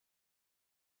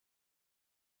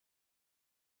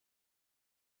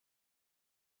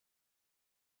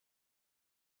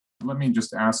Let me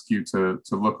just ask you to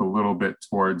look a little bit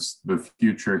towards the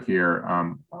future here.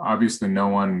 Obviously, no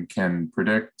one can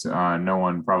predict, no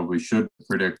one probably should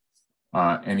predict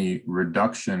any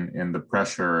reduction in the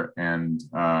pressure and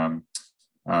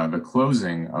the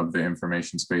closing of the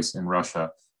information space in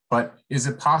Russia. But is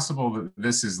it possible that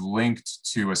this is linked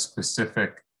to a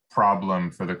specific problem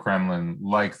for the Kremlin,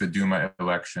 like the Duma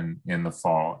election in the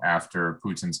fall? After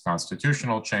Putin's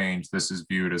constitutional change, this is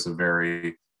viewed as a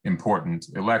very important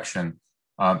election.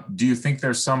 Do you think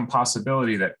there's some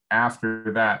possibility that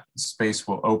after that space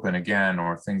will open again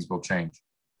or things will change?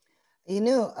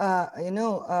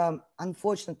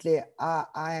 Unfortunately,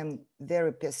 I am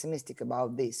very pessimistic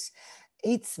about this.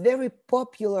 It's very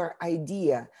popular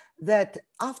idea that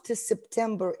after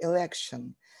September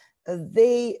election,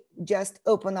 they just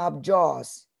open up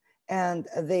jaws and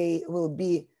they will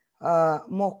be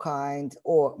more kind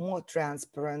or more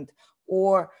transparent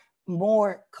or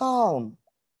more calm.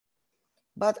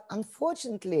 But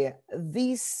unfortunately,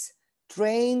 this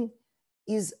train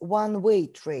is one-way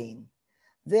train.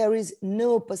 There is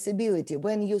no possibility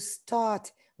when you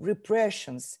start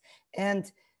repressions.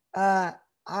 And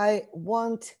I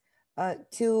want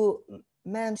to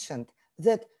mention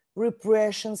that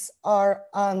repressions are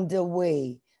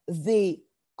underway. They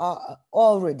are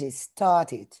already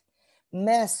started.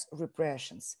 Mass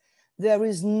repressions. There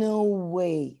is no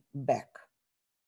way back.